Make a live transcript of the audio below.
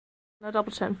No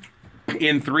double chin.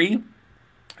 In 3,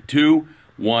 2,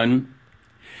 1.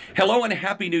 Hello and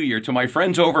Happy New Year to my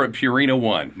friends over at Purina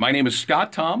One. My name is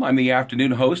Scott Tom. I'm the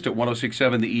afternoon host at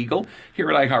 106.7 The Eagle here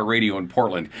at iHeartRadio in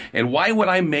Portland. And why would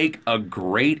I make a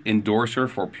great endorser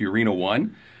for Purina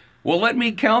One? Well, let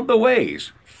me count the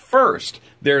ways. First,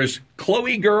 there's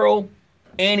Chloe Girl,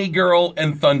 Annie Girl,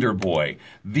 and Thunder Boy.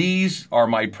 These are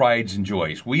my prides and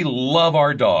joys. We love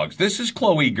our dogs. This is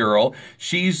Chloe Girl.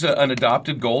 She's an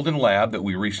adopted golden lab that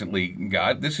we recently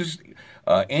got. This is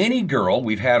Annie Girl.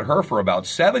 We've had her for about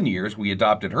 7 years. We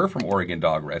adopted her from Oregon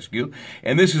Dog Rescue.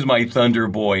 And this is my Thunder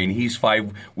Boy, and he's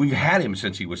 5. We've had him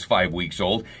since he was 5 weeks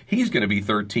old. He's going to be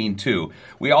 13 too.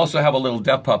 We also have a little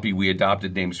deaf puppy we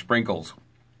adopted named Sprinkles.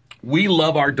 We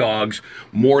love our dogs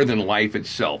more than life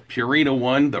itself. Purina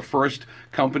One, the first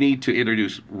company to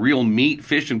introduce real meat,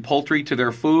 fish, and poultry to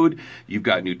their food. You've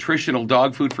got nutritional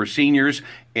dog food for seniors,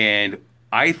 and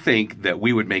I think that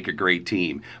we would make a great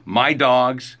team. My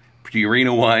dogs,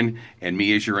 Purina One, and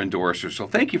me as your endorser. So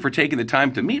thank you for taking the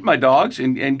time to meet my dogs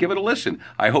and give it a listen.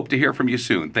 I hope to hear from you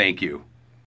soon. Thank you.